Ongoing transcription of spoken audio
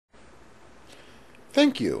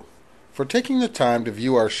Thank you for taking the time to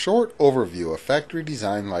view our short overview of factory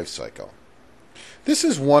design lifecycle. This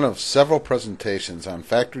is one of several presentations on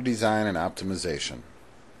factory design and optimization.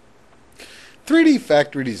 3D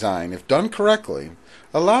factory design, if done correctly,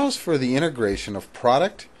 allows for the integration of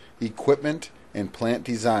product, equipment, and plant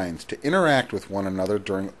designs to interact with one another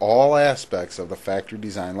during all aspects of the factory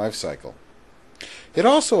design lifecycle. It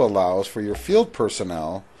also allows for your field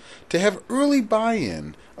personnel to have early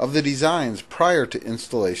buy-in of the designs prior to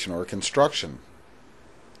installation or construction.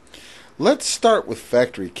 Let's start with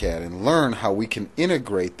FactoryCAD and learn how we can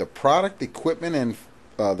integrate the product, equipment, and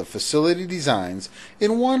the facility designs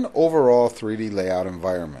in one overall 3D layout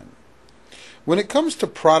environment. When it comes to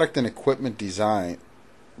product and equipment design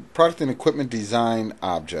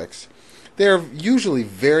objects, they are usually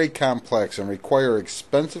very complex and require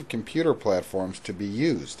expensive computer platforms to be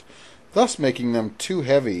used, thus making them too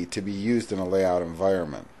heavy to be used in a layout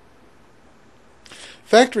environment.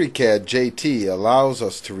 FactoryCAD JT allows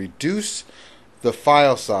us to reduce the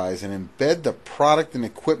file size and embed the product and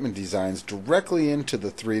equipment designs directly into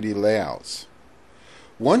the 3D layouts.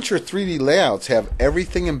 Once your 3D layouts have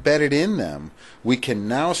everything embedded in them, we can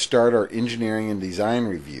now start our engineering and design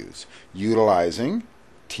reviews utilizing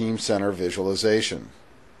Team Center visualization.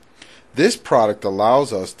 This product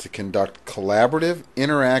allows us to conduct collaborative,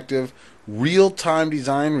 interactive, real-time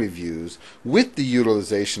design reviews with the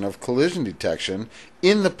utilization of collision detection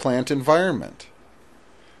in the plant environment.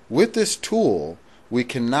 With this tool, we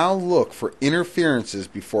can now look for interferences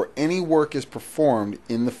before any work is performed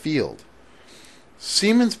in the field.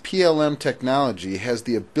 Siemens PLM technology has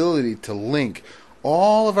the ability to link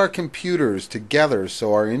all of our computers together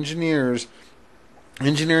so our engineering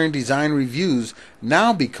design reviews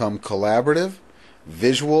now become collaborative,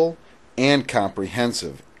 visual, and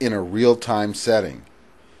comprehensive in a real-time setting.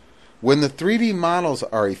 When the 3D models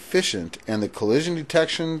are efficient and the collision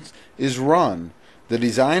detection is run, the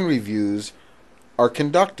design reviews are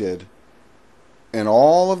conducted, and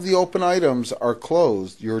all of the open items are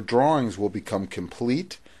closed, your drawings will become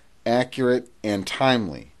complete, accurate, and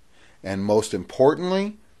timely, and most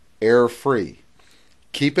importantly, error-free.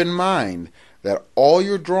 Keep in mind that all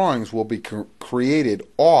your drawings will be created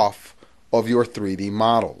off of your 3D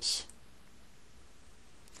models.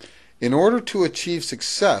 In order to achieve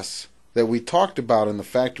success that we talked about in the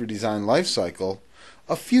factory design lifecycle,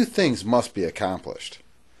 a few things must be accomplished.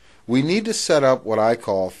 We need to set up what I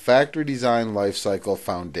call factory design lifecycle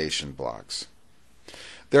foundation blocks.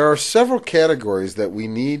 There are several categories that we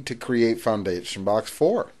need to create foundation blocks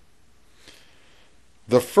for.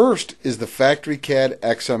 The first is the FactoryCAD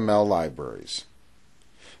XML libraries.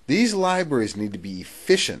 These libraries need to be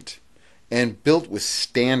efficient and built with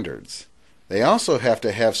standards. They also have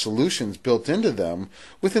to have solutions built into them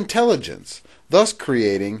with intelligence, thus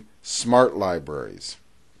creating smart libraries.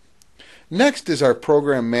 Next is our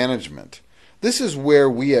program management. This is where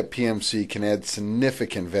we at PMC can add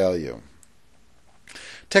significant value.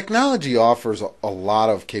 Technology offers a lot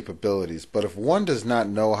of capabilities, but if one does not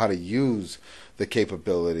know how to use the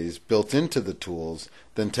capabilities built into the tools,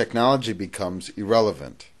 then technology becomes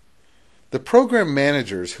irrelevant. The program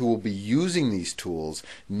managers who will be using these tools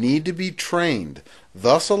need to be trained,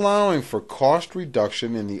 thus allowing for cost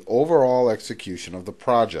reduction in the overall execution of the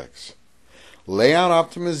projects. Layout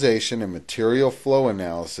optimization and material flow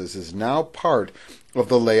analysis is now part of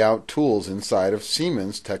the layout tools inside of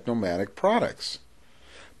Siemens Tecnomatix products.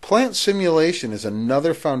 Plant simulation is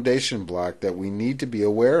another foundation block that we need to be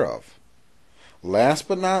aware of. Last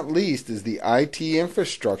but not least is the IT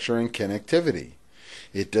infrastructure and connectivity.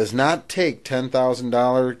 It does not take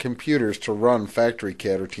 $10,000 computers to run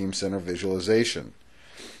FactoryCAD or Team Center visualization.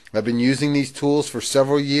 I've been using these tools for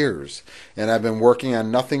several years, and I've been working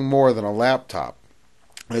on nothing more than a laptop,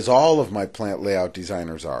 as all of my plant layout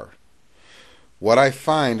designers are. What I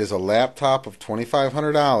find is a laptop of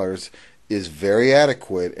 $2,500 is very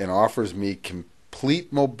adequate and offers me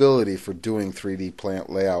complete mobility for doing 3D plant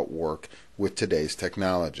layout work with today's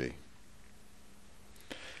technology.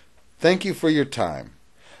 Thank you for your time.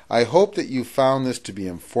 I hope that you found this to be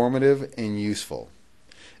informative and useful.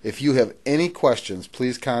 If you have any questions,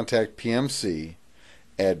 please contact PMC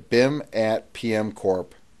at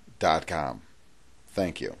bim@pmcorp.com.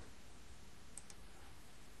 Thank you.